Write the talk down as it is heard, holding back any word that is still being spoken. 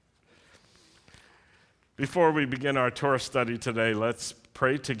Before we begin our Torah study today, let's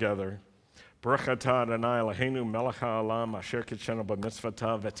pray together. Baruch atah Adonai Eloheinu melech haolam asher kitshenu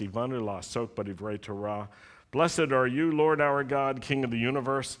b'mitzvotav v'tzivanu la'asok b'divrei Torah. Blessed are you, Lord our God, King of the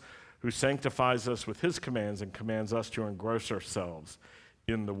universe, who sanctifies us with his commands and commands us to engross ourselves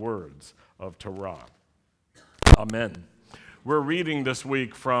in the words of Torah. Amen. We're reading this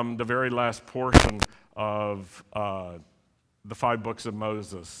week from the very last portion of the 5 books of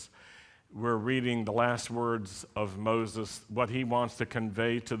Moses. We're reading the last words of Moses, what he wants to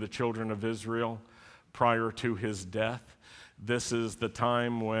convey to the children of Israel prior to his death. This is the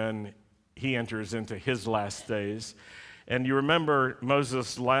time when he enters into his last days. And you remember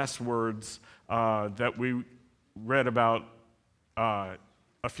Moses' last words that we read about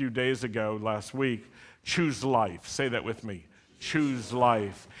a few days ago, last week. Choose life. Say that with me. Choose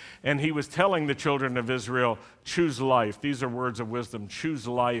life. And he was telling the children of Israel, choose life. These are words of wisdom. Choose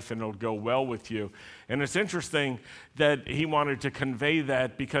life and it'll go well with you. And it's interesting that he wanted to convey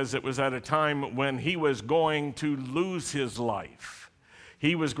that because it was at a time when he was going to lose his life.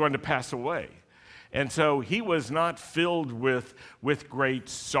 He was going to pass away. And so he was not filled with great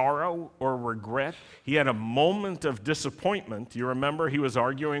sorrow or regret. He had a moment of disappointment. You remember he was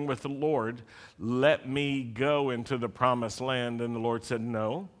arguing with the Lord, let me go into the promised land. And the Lord said,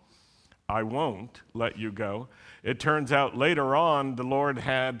 no, I won't let you go. It turns out later on, the Lord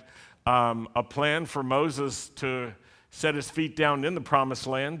had a plan for Moses to set his feet down in the promised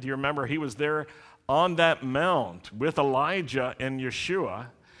land. Do you remember he was there on that mount with Elijah and Yeshua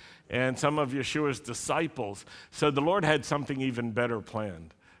and some of Yeshua's disciples. So the Lord had something even better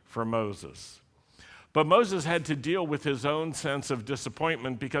planned for Moses. But Moses had to deal with his own sense of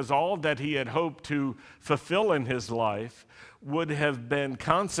disappointment because all that he had hoped to fulfill in his life would have been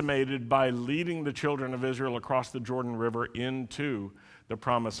consummated by leading the children of Israel across the Jordan River into the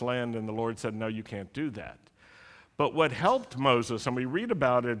promised land. And the Lord said, no, you can't do that. But what helped Moses, and we read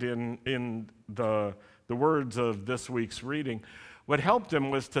about it in the words of this week's reading, what helped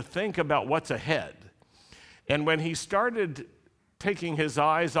him was to think about what's ahead. And when he started taking his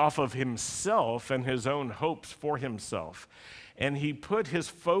eyes off of himself and his own hopes for himself, and he put his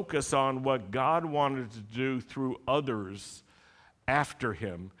focus on what God wanted to do through others after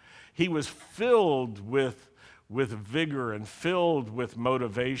him, he was filled with vigor and filled with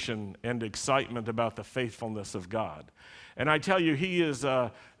motivation and excitement about the faithfulness of God. And I tell you, he is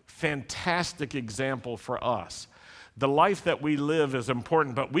a fantastic example for us. The life that we live is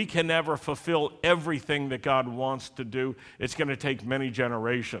important, but we can never fulfill everything that God wants to do. It's going to take many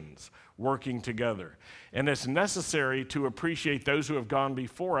generations working together. And it's necessary to appreciate those who have gone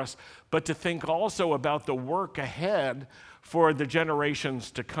before us, but to think also about the work ahead for the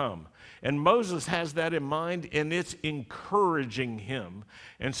generations to come. And Moses has that in mind, and it's encouraging him.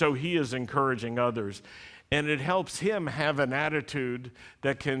 And so he is encouraging others. And it helps him have an attitude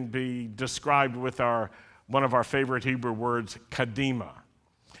that can be described with one of our favorite Hebrew words, kadima.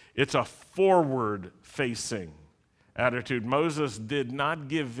 It's a forward-facing attitude. Moses did not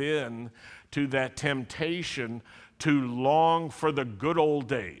give in to that temptation to long for the good old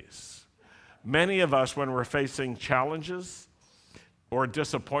days. Many of us, when we're facing challenges or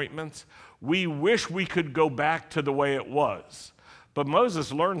disappointments, we wish we could go back to the way it was. But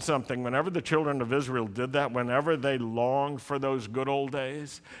Moses learned something. Whenever the children of Israel did that, whenever they longed for those good old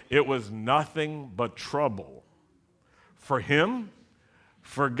days, it was nothing but trouble for him,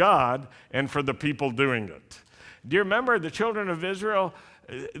 for God, and for the people doing it. Do you remember the children of Israel?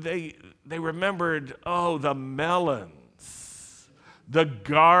 They remembered, the melons, the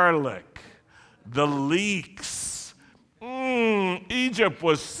garlic, the leeks. Egypt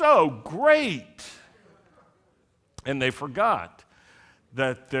was so great. And they forgot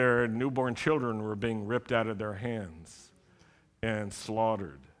that their newborn children were being ripped out of their hands and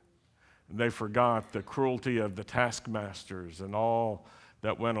slaughtered. They forgot the cruelty of the taskmasters and all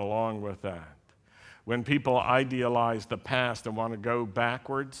that went along with that. When people idealize the past and want to go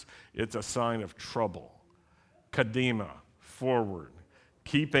backwards, it's a sign of trouble. Kadima, forward.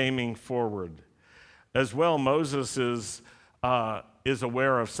 Keep aiming forward. As well, Moses is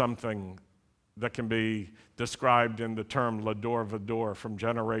aware of something that can be described in the term lador vador, from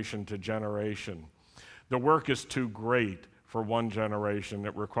generation to generation. The work is too great for one generation.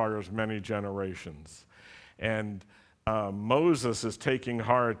 It requires many generations. And Moses is taking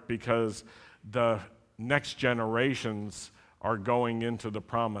heart because the next generations are going into the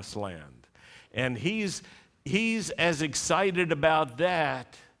promised land. And he's as excited about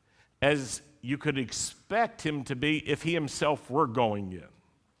that as you could expect him to be if he himself were going in.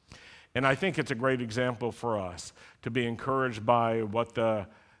 And I think it's a great example for us to be encouraged by what the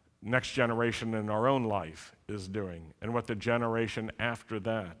next generation in our own life is doing, and what the generation after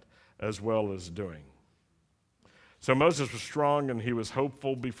that as well is doing. So Moses was strong and he was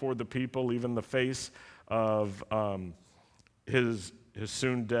hopeful before the people, even in the face of his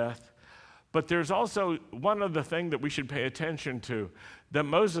soon death. But there's also one other thing that we should pay attention to, that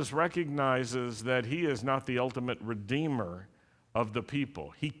Moses recognizes that he is not the ultimate redeemer of the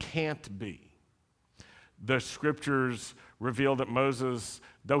people. He can't be. The scriptures reveal that Moses,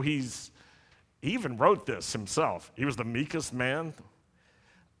 though he even wrote this himself, he was the meekest man,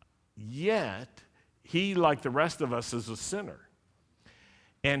 yet he, like the rest of us, is a sinner.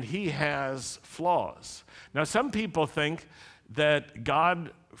 And he has flaws. Now, some people think that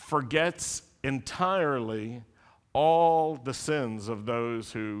God forgets entirely all the sins of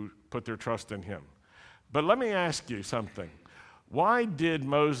those who put their trust in him. But let me ask you something. Why did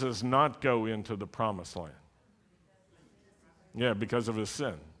Moses not go into the promised land? Yeah, because of his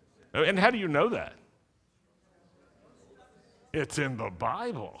sin. And how do you know that? It's in the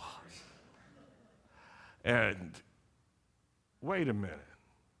Bible. And wait a minute.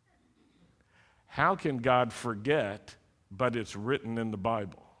 How can God forget, but it's written in the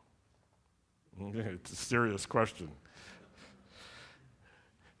Bible? It's a serious question.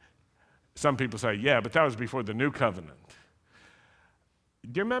 Some people say, yeah, but that was before the new covenant.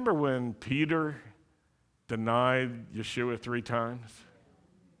 Do you remember when Peter denied Yeshua 3 times?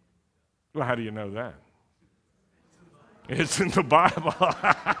 Well, how do you know that? It's in the Bible.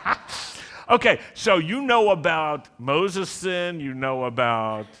 Okay, so you know about Moses' sin, you know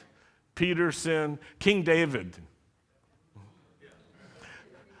about Peter's sin, King David.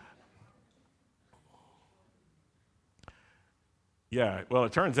 Yeah, well,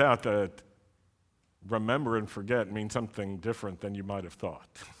 it turns out that remember and forget means something different than you might have thought.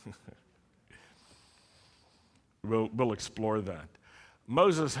 We'll explore that.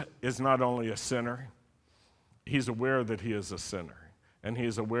 Moses is not only a sinner, he's aware that he is a sinner. And he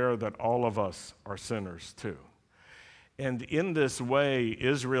is aware that all of us are sinners too. And in this way,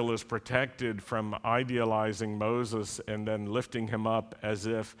 Israel is protected from idealizing Moses and then lifting him up as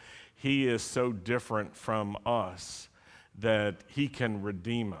if he is so different from us that he can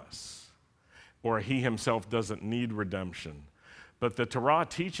redeem us, or he himself doesn't need redemption. But the Torah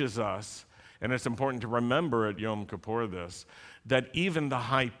teaches us, and it's important to remember at Yom Kippur this, that even the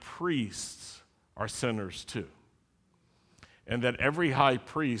high priests are sinners too. And that every high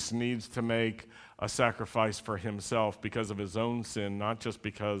priest needs to make a sacrifice for himself because of his own sin, not just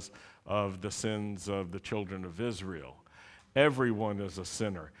because of the sins of the children of Israel. Everyone is a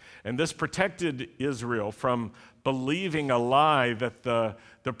sinner. And this protected Israel from believing a lie that the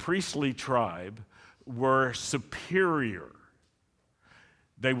priestly tribe were superior.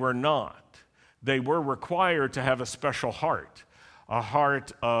 They were not. They were required to have a special heart, a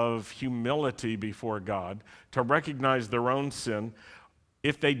heart of humility before God, to recognize their own sin.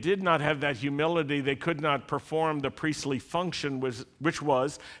 If they did not have that humility, they could not perform the priestly function, which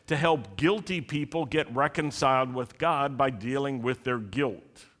was to help guilty people get reconciled with God by dealing with their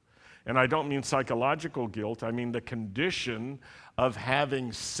guilt. And I don't mean psychological guilt, I mean the condition of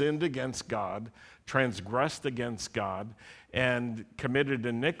having sinned against God, transgressed against God, and committed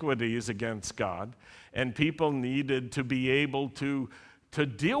iniquities against God. And people needed to be able to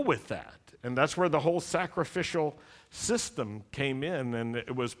deal with that. And that's where the whole sacrificial system came in, and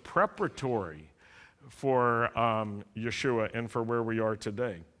it was preparatory for Yeshua and for where we are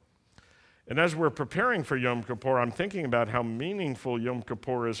today. And as we're preparing for Yom Kippur, I'm thinking about how meaningful Yom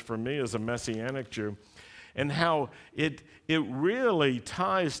Kippur is for me as a Messianic Jew, and how it really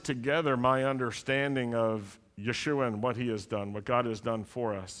ties together my understanding of Yeshua and what he has done, what God has done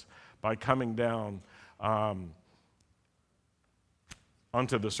for us by coming down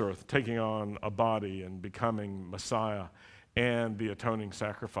onto this earth, taking on a body and becoming Messiah and the atoning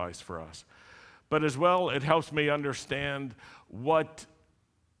sacrifice for us. But as well, it helps me understand what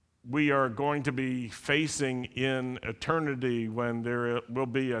we are going to be facing in eternity when there will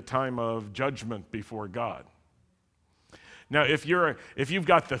be a time of judgment before God. Now, if you've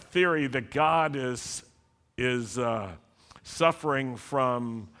got the theory that God is suffering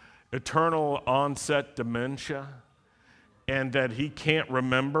from eternal onset dementia, and that he can't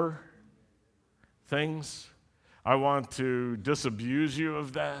remember things, I want to disabuse you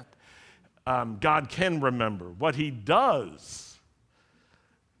of that. God can remember. What he does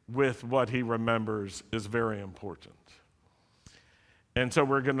with what he remembers is very important. And so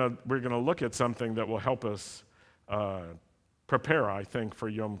we're gonna look at something that will help us prepare, I think, for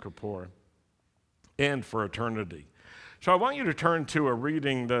Yom Kippur and for eternity. So I want you to turn to a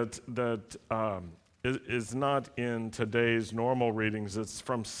reading that is not in today's normal readings. It's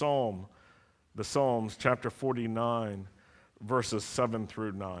from the Psalms, chapter 49, verses 7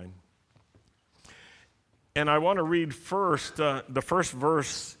 through 9. And I want to read first the first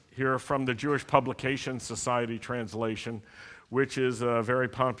verse here from the Jewish Publication Society translation, which is a very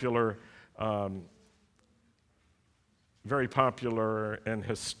popular and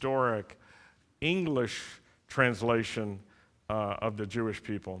historic English translation of the Jewish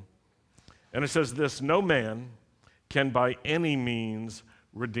people. And it says this: "No man can by any means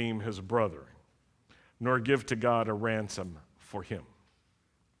redeem his brother, nor give to God a ransom for him."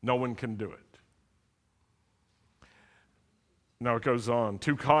 No one can do it. Now it goes on.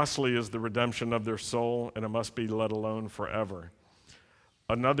 "Too costly is the redemption of their soul, and it must be let alone forever."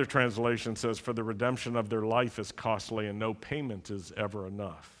 Another translation says, "For the redemption of their life is costly, and no payment is ever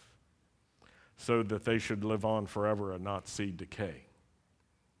enough, so that they should live on forever and not see decay."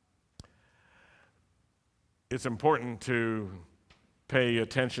 It's important to pay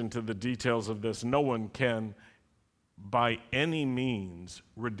attention to the details of this. No one can, by any means,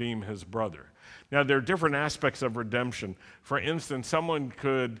 redeem his brother. Now, there are different aspects of redemption. For instance, someone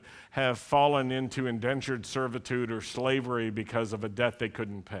could have fallen into indentured servitude or slavery because of a debt they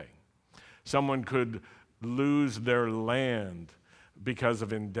couldn't pay. Someone could lose their land because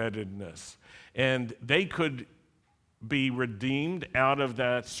of indebtedness. And they could be redeemed out of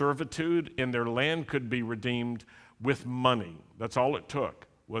that servitude, and their land could be redeemed with money. That's all it took,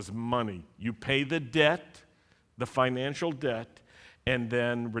 was money. You pay the debt, the financial debt, and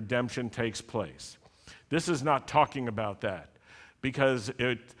then redemption takes place. This is not talking about that, because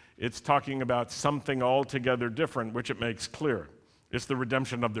it's talking about something altogether different, which it makes clear. It's the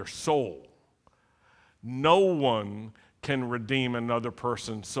redemption of their soul. No one can redeem another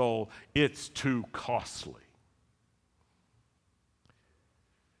person's soul. It's too costly.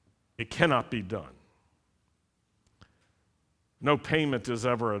 It cannot be done. No payment is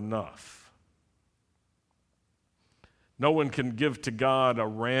ever enough. No one can give to God a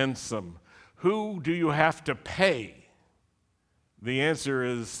ransom. Who do you have to pay? The answer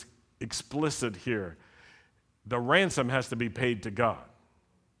is explicit here. The ransom has to be paid to God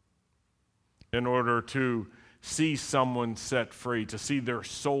in order to see someone set free, to see their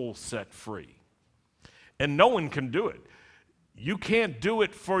soul set free. And no one can do it. You can't do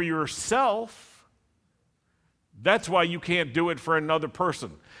it for yourself. That's why you can't do it for another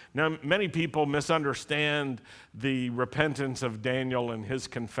person. Now, many people misunderstand the repentance of Daniel and his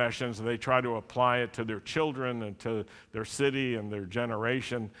confessions. They try to apply it to their children and to their city and their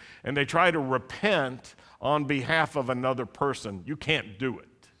generation, and they try to repent on behalf of another person. You can't do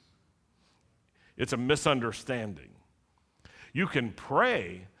it. It's a misunderstanding. You can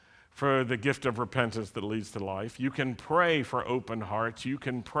pray for the gift of repentance that leads to life. You can pray for open hearts. You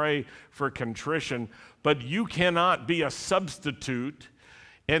can pray for contrition, but you cannot be a substitute.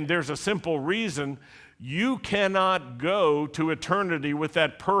 And there's a simple reason. You cannot go to eternity with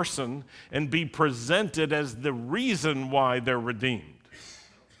that person and be presented as the reason why they're redeemed.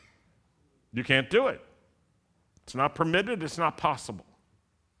 You can't do it. It's not permitted. It's not possible.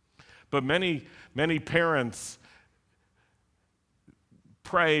 But many parents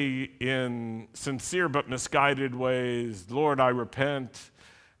pray in sincere but misguided ways. "Lord, I repent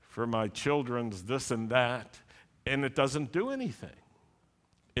for my children's this and that," and it doesn't do anything.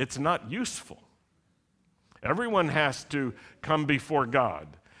 It's not useful. Everyone has to come before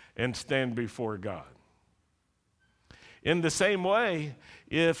God and stand before God. In the same way,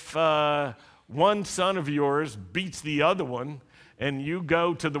 if one son of yours beats the other one, and you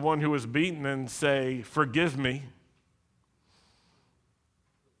go to the one who was beaten and say, "Forgive me,"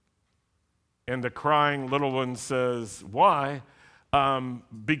 and the crying little one says, "Why?"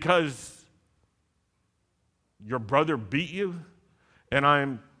 "Because your brother beat you and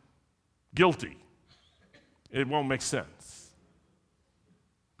I'm guilty." It won't make sense.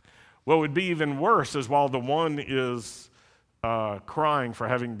 What would be even worse is while the one is crying for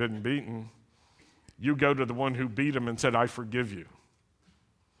having been beaten, you go to the one who beat him and said, "I forgive you."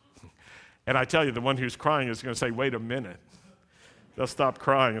 And I tell you, the one who's crying is going to say, "Wait a minute." They'll stop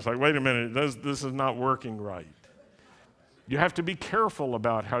crying. It's like, "Wait a minute, this is not working right." You have to be careful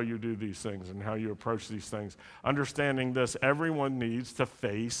about how you do these things and how you approach these things. Understanding this, everyone needs to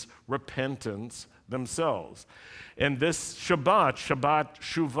face repentance themselves. And this Shabbat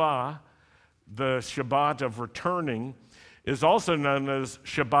Shuvah, the Shabbat of returning, is also known as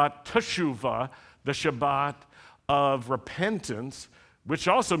Shabbat Teshuvah, the Shabbat of repentance, which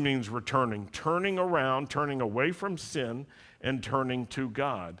also means returning, turning around, turning away from sin, and turning to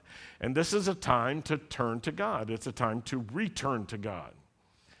God. And this is a time to turn to God. It's a time to return to God.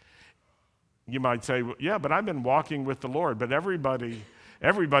 You might say, well, yeah, but I've been walking with the Lord. But everybody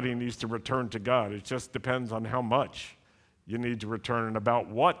needs to return to God. It just depends on how much you need to return and about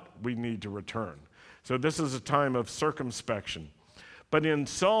what we need to return. So this is a time of circumspection. But in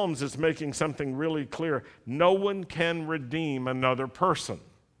Psalms, it's making something really clear. No one can redeem another person.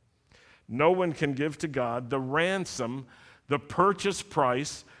 No one can give to God the ransom, the purchase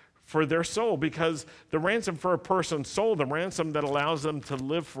price for their soul, because the ransom for a person's soul, the ransom that allows them to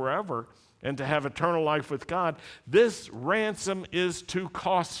live forever and to have eternal life with God, this ransom is too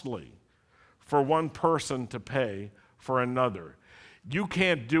costly for one person to pay for another. You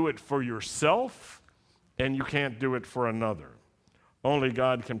can't do it for yourself, and you can't do it for another. Only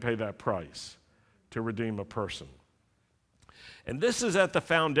God can pay that price to redeem a person. And this is at the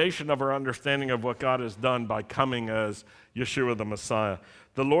foundation of our understanding of what God has done by coming as Yeshua the Messiah.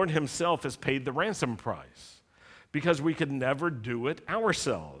 The Lord himself has paid the ransom price because we could never do it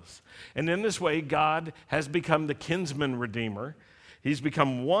ourselves. And in this way, God has become the kinsman redeemer. He's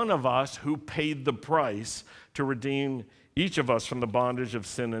become one of us who paid the price to redeem each of us from the bondage of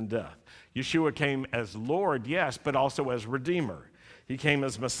sin and death. Yeshua came as Lord, yes, but also as Redeemer. He came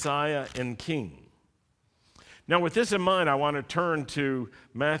as Messiah and King. Now, with this in mind, I want to turn to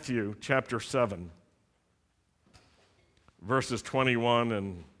Matthew chapter 7, verses 21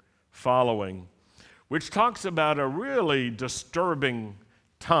 and following, which talks about a really disturbing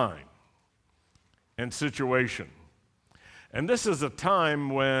time and situation. And this is a time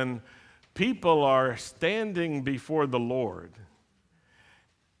when people are standing before the Lord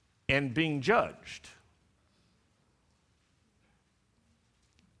and being judged.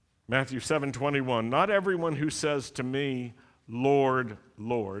 Matthew 7:21, not everyone who says to me, Lord,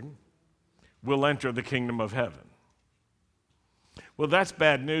 Lord, will enter the kingdom of heaven. Well, that's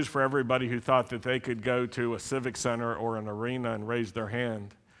bad news for everybody who thought that they could go to a civic center or an arena and raise their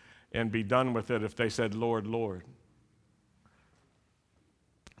hand and be done with it if they said, Lord, Lord.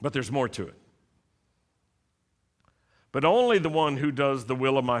 But there's more to it. But only the one who does the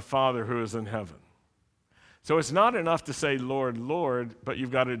will of my Father who is in heaven. So it's not enough to say, Lord, Lord, but you've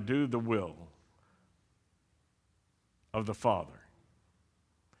got to do the will of the Father.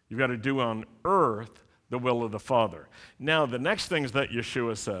 You've got to do on earth the will of the Father. Now, the next things that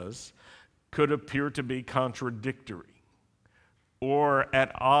Yeshua says could appear to be contradictory or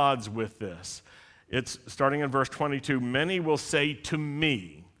at odds with this. It's starting in verse 22, many will say to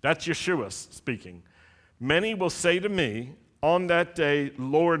me, that's Yeshua speaking, many will say to me on that day,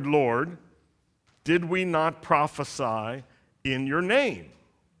 Lord, Lord, did we not prophesy in your name?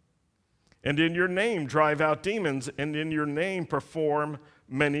 And in your name drive out demons, and in your name perform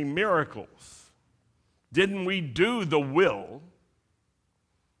many miracles? Didn't we do the will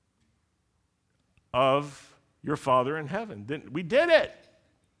of your Father in heaven? We did it.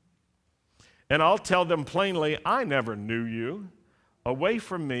 And I'll tell them plainly, I never knew you. Away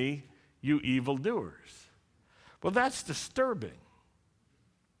from me, you evildoers. Well, that's disturbing.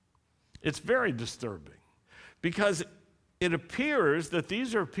 It's very disturbing because it appears that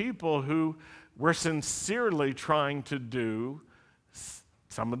these are people who were sincerely trying to do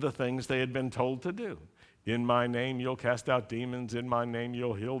some of the things they had been told to do. In my name, you'll cast out demons. In my name,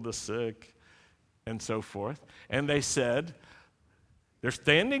 you'll heal the sick, and so forth. And they said, they're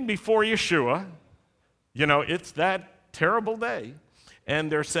standing before Yeshua. You know, it's that terrible day.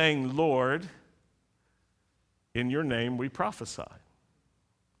 And they're saying, Lord, in your name we prophesy.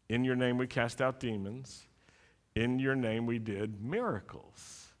 In your name we cast out demons. In your name we did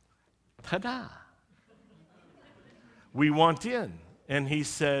miracles. Ta-da! We want in. And he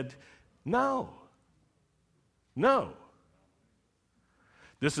said, no. No.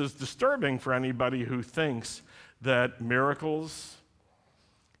 This is disturbing for anybody who thinks that miracles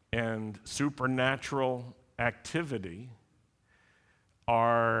and supernatural activity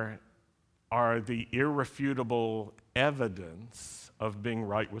are the irrefutable evidence of being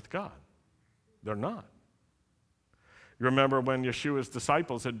right with God. They're not. You remember when Yeshua's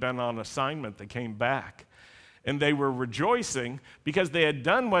disciples had been on assignment, they came back, and they were rejoicing because they had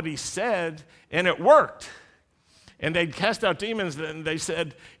done what he said, and it worked. And they'd cast out demons, and they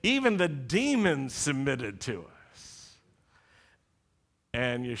said, even the demons submitted to us.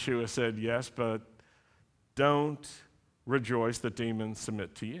 And Yeshua said, yes, but don't rejoice that demons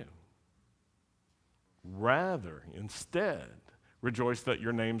submit to you. Rather, instead, rejoice that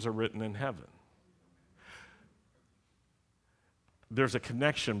your names are written in heaven. There's a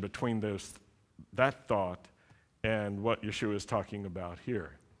connection between that thought and what Yeshua is talking about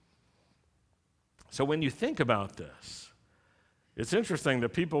here. So when you think about this, It's interesting that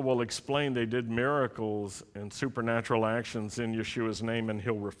people will explain they did miracles and supernatural actions in Yeshua's name, and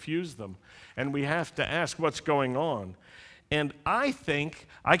he'll refuse them. And we have to ask what's going on. And I think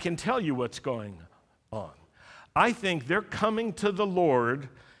I can tell you what's going on. I think they're coming to the Lord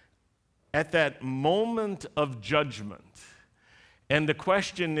at that moment of judgment. And the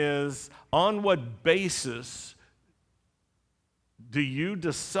question is, on what basis do you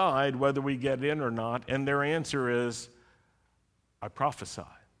decide whether we get in or not? And their answer is, I prophesied.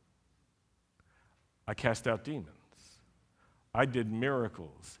 I cast out demons. I did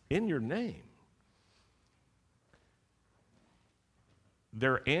miracles in your name.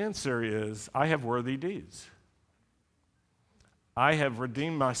 Their answer is, I have worthy deeds. I have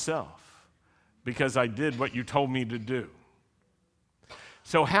redeemed myself because I did what you told me to do.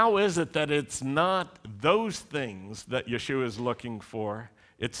 So how is it that it's not those things that Yeshua is looking for?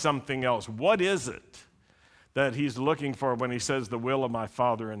 It's something else. What is it that he's looking for when he says the will of my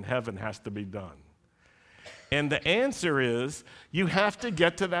Father in heaven has to be done? And the answer is, you have to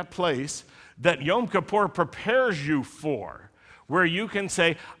get to that place that Yom Kippur prepares you for, where you can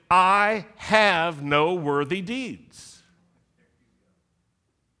say, I have no worthy deeds.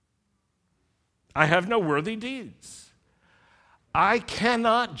 I have no worthy deeds. I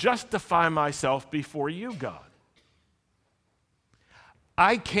cannot justify myself before you, God.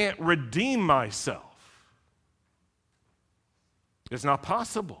 I can't redeem myself. It's not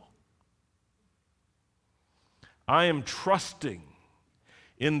possible. I am trusting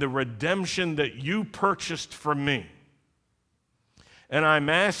in the redemption that you purchased for me. And I'm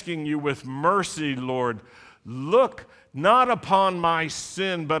asking you with mercy, Lord, look not upon my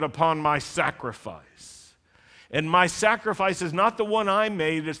sin, but upon my sacrifice. And my sacrifice is not the one I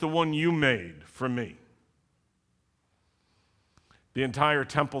made, it's the one you made for me. The entire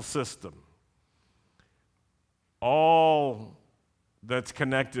temple system, all that's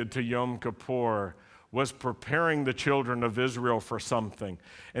connected to Yom Kippur, was preparing the children of Israel for something.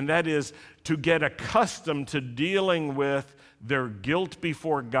 And that is to get accustomed to dealing with their guilt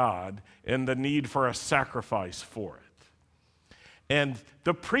before God and the need for a sacrifice for it. And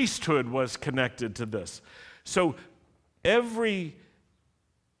the priesthood was connected to this. So every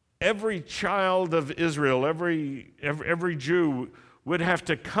child of Israel, every Jew would have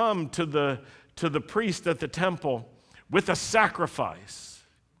to come to the priest at the temple with a sacrifice.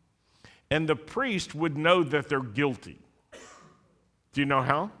 And the priest would know that they're guilty. Do you know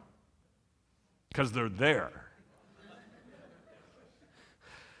how? Because they're there.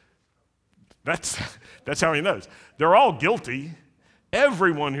 That's how he knows. They're all guilty.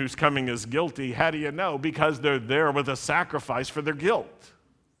 Everyone who's coming is guilty. How do you know? Because they're there with a sacrifice for their guilt.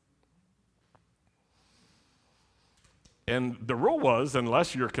 And the rule was,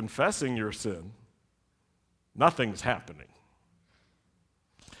 unless you're confessing your sin, nothing's happening.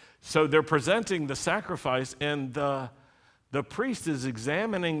 So they're presenting the sacrifice, and the priest is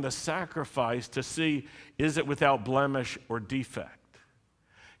examining the sacrifice to see, is it without blemish or defect?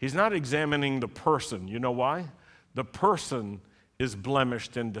 He's not examining the person. You know why? The person is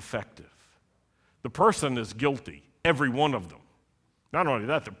blemished and defective. The person is guilty, every one of them. Not only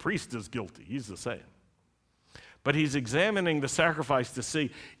that, the priest is guilty. He's the same. But he's examining the sacrifice to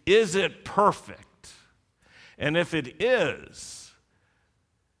see, is it perfect? And if it is,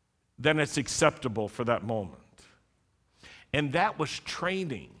 then it's acceptable for that moment. And that was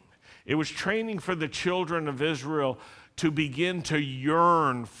training. It was training for the children of Israel to begin to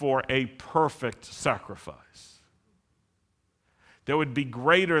yearn for a perfect sacrifice that would be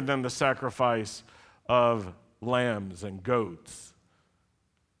greater than the sacrifice of lambs and goats,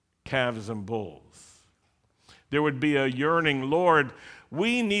 calves and bulls. There would be a yearning, Lord,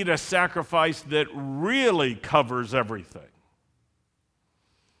 we need a sacrifice that really covers everything.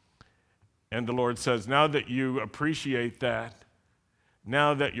 And the Lord says, now that you appreciate that,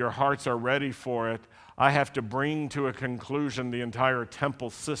 now that your hearts are ready for it, I have to bring to a conclusion the entire temple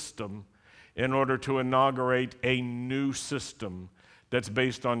system in order to inaugurate a new system that's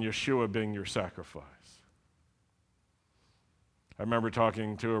based on Yeshua being your sacrifice. I remember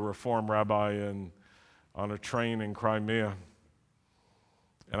talking to a Reform rabbi on a train in Crimea,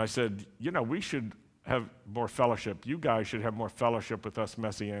 and I said, we should have more fellowship. You guys should have more fellowship with us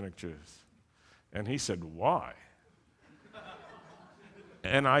Messianic Jews. And he said, why?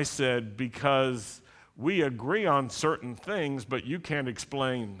 And I said, because we agree on certain things, but you can't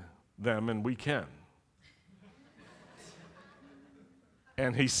explain them, and we can.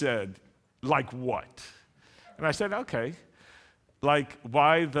 And he said, like what? And I said, okay, like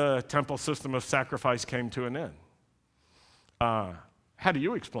why the temple system of sacrifice came to an end. How do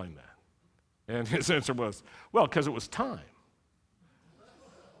you explain that? And his answer was, well, because it was time.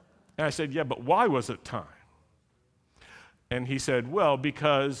 And I said, yeah, but why was it time? And he said, well,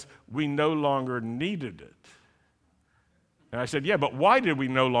 because we no longer needed it. And I said, yeah, but why did we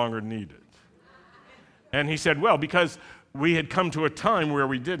no longer need it? And he said, well, because we had come to a time where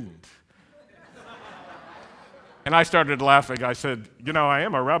we didn't. And I started laughing. I said, you know, I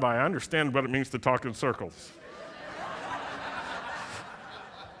am a rabbi. I understand what it means to talk in circles.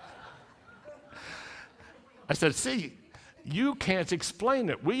 I said, see, you can't explain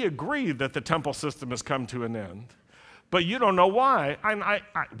it. We agree that the temple system has come to an end, but you don't know why.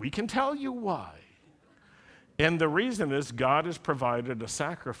 We can tell you why. And the reason is God has provided a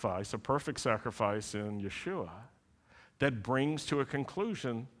sacrifice, a perfect sacrifice in Yeshua, that brings to a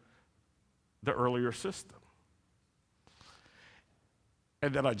conclusion the earlier system.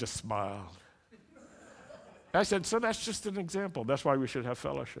 And then I just smiled. I said, so that's just an example. That's why we should have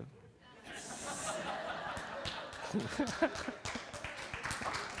fellowship.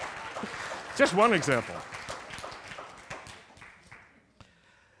 Just one example.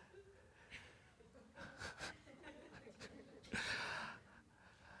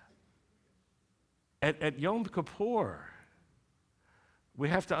 At Yom Kippur, we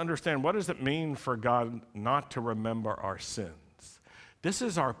have to understand, what does it mean for God not to remember our sins? This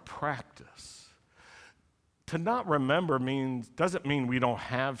is our practice. To not remember doesn't mean we don't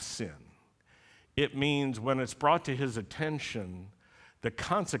have sin. It means when it's brought to his attention, the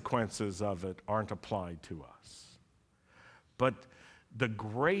consequences of it aren't applied to us. But the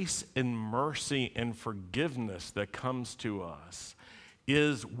grace and mercy and forgiveness that comes to us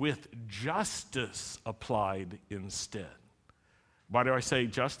is with justice applied instead. Why do I say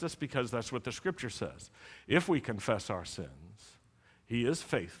justice? Because that's what the scripture says. If we confess our sins, he is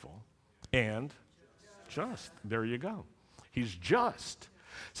faithful and just. There you go. He's just.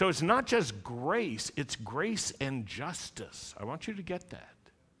 So it's not just grace, it's grace and justice. I want you to get that.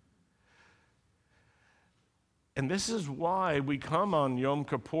 And this is why we come on Yom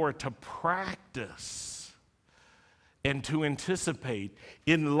Kippur to practice and to anticipate.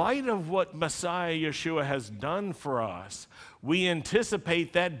 In light of what Messiah Yeshua has done for us, we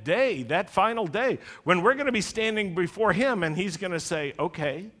anticipate that day, that final day, when we're going to be standing before him and he's going to say,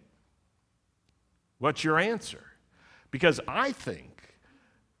 okay, what's your answer? Because I think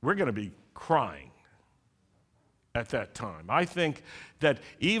we're going to be crying at that time. I think that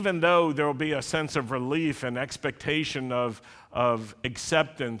even though there will be a sense of relief and expectation of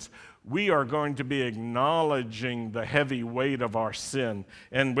acceptance, we are going to be acknowledging the heavy weight of our sin.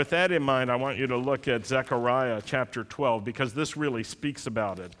 And with that in mind, I want you to look at Zechariah chapter 12, because this really speaks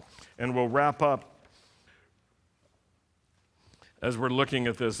about it. And we'll wrap up as we're looking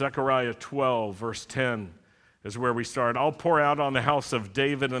at this. Zechariah 12, verse 10 is where we start. I'll pour out on the house of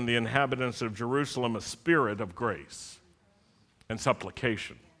David and the inhabitants of Jerusalem a spirit of grace and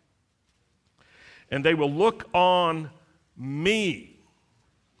supplication. And they will look on me,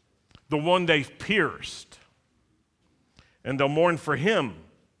 the one they've pierced, and they'll mourn for him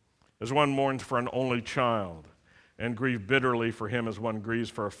as one mourns for an only child, and grieve bitterly for him as one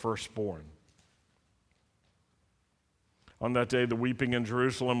grieves for a firstborn. On that day, the weeping in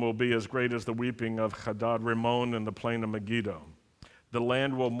Jerusalem will be as great as the weeping of Hadad Rimmon in the plain of Megiddo. The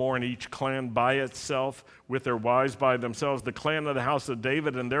land will mourn, each clan by itself, with their wives by themselves, the clan of the house of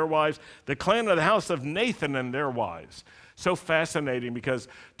David and their wives, the clan of the house of Nathan and their wives. So fascinating, because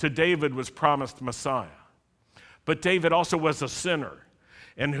to David was promised Messiah. But David also was a sinner.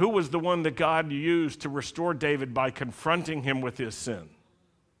 And who was the one that God used to restore David by confronting him with his sin?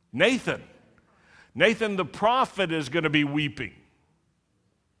 Nathan. Nathan the prophet is going to be weeping.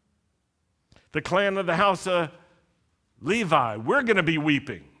 The clan of the house of Levi, we're going to be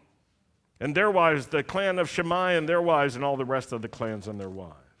weeping. And their wives, the clan of Shammai and their wives, and all the rest of the clans and their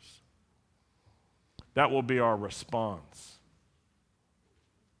wives. That will be our response.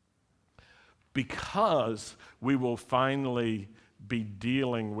 Because we will finally be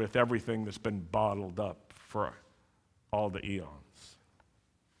dealing with everything that's been bottled up for all the eons.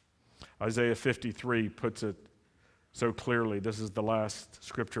 Isaiah 53 puts it so clearly. This is the last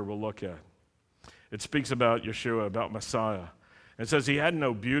scripture we'll look at. It speaks about Yeshua, about Messiah. It says he had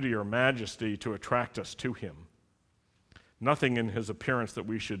no beauty or majesty to attract us to him. Nothing in his appearance that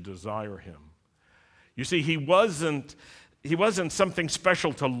we should desire him. You see, he wasn't something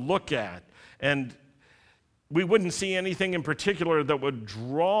special to look at, and we wouldn't see anything in particular that would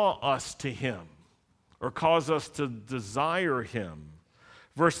draw us to him or cause us to desire him.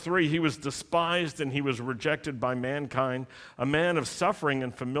 Verse 3, he was despised and he was rejected by mankind, a man of suffering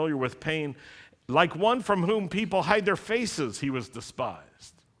and familiar with pain. Like one from whom people hide their faces, he was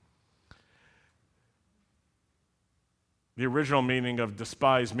despised. The original meaning of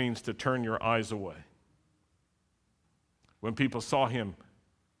despise means to turn your eyes away. When people saw him,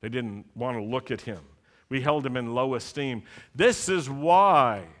 they didn't want to look at him. We held him in low esteem. This is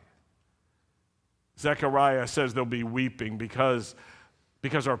why Zechariah says there'll be weeping, because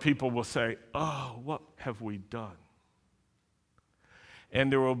our people will say, oh, what have we done?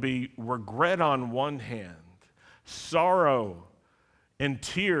 And there will be regret on one hand, sorrow and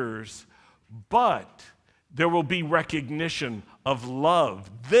tears, but there will be recognition of love.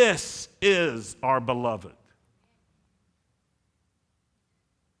 This is our beloved.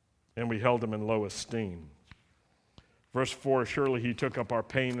 And we held him in low esteem. Verse 4, surely he took up our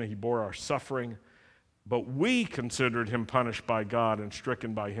pain and he bore our suffering, but we considered him punished by God and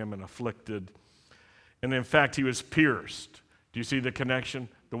stricken by him and afflicted. And in fact, he was pierced. Do you see the connection?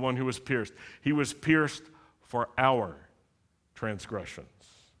 The one who was pierced. He was pierced for our transgressions.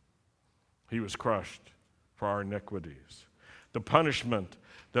 He was crushed for our iniquities. The punishment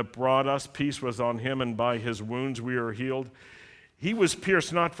that brought us peace was on him, and by his wounds we are healed. He was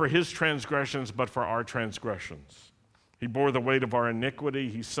pierced not for his transgressions, but for our transgressions. He bore the weight of our iniquity.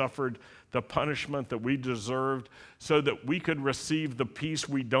 He suffered the punishment that we deserved so that we could receive the peace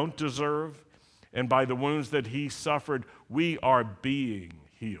we don't deserve. And by the wounds that he suffered, we are being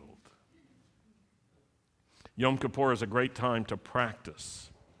healed. Yom Kippur is a great time to practice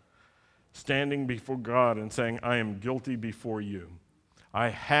standing before God and saying, I am guilty before you. I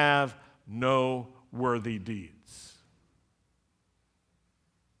have no worthy deeds.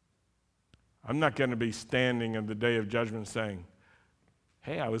 I'm not going to be standing in the day of judgment saying,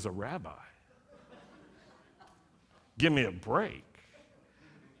 hey, I was a rabbi. Give me a break.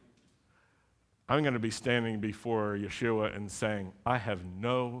 I'm going to be standing before Yeshua and saying, I have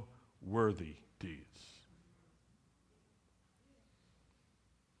no worthy deeds.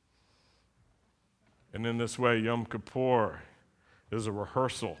 And in this way, Yom Kippur is a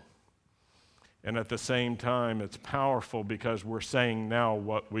rehearsal. And at the same time, it's powerful because we're saying now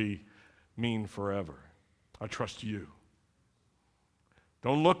what we mean forever. I trust you.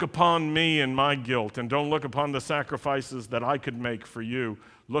 Don't look upon me and my guilt, and don't look upon the sacrifices that I could make for you.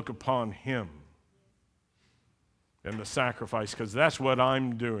 Look upon him and the sacrifice, because that's what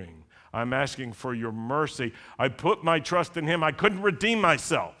I'm doing. I'm asking for your mercy. I put my trust in him. I couldn't redeem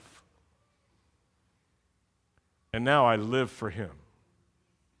myself. And now I live for him.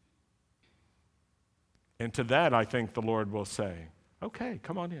 And to that, I think the Lord will say, okay,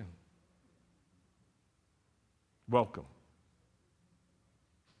 come on in. Welcome.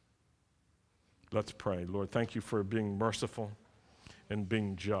 Let's pray. Lord, thank you for being merciful and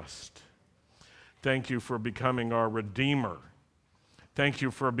being just. Thank you for becoming our Redeemer. Thank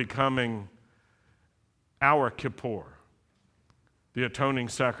you for becoming our Kippur, the atoning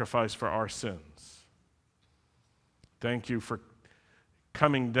sacrifice for our sins. Thank you for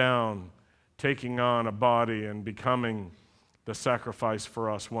coming down, taking on a body, and becoming the sacrifice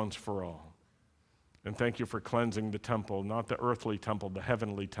for us once for all. And thank you for cleansing the temple, not the earthly temple, the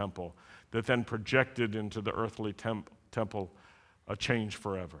heavenly temple, that then projected into the earthly temple a change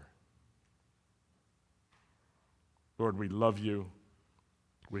forever. Lord, we love you.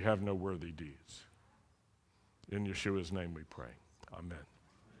 We have no worthy deeds. In Yeshua's name we pray. Amen.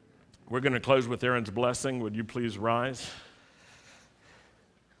 We're going to close with Aaron's blessing. Would you please rise?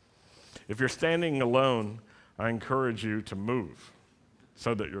 If you're standing alone, I encourage you to move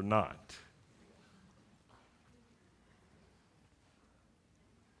so that you're not.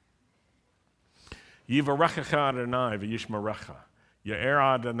 Yivarechecha Adonai v'yishmerecha. Ye'er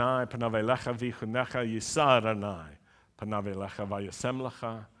Adonai panav elecha v'chunecha yisa Adonai panav elecha v'yasem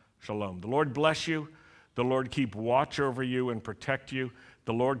lecha shalom. The Lord bless you. The Lord keep watch over you and protect you.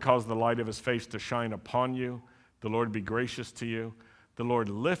 The Lord cause the light of his face to shine upon you. The Lord be gracious to you. The Lord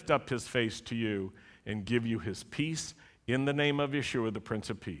lift up his face to you and give you his peace. In the name of Yeshua, the Prince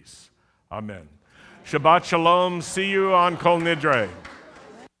of Peace. Amen. Shabbat shalom. See you on Kol Nidre.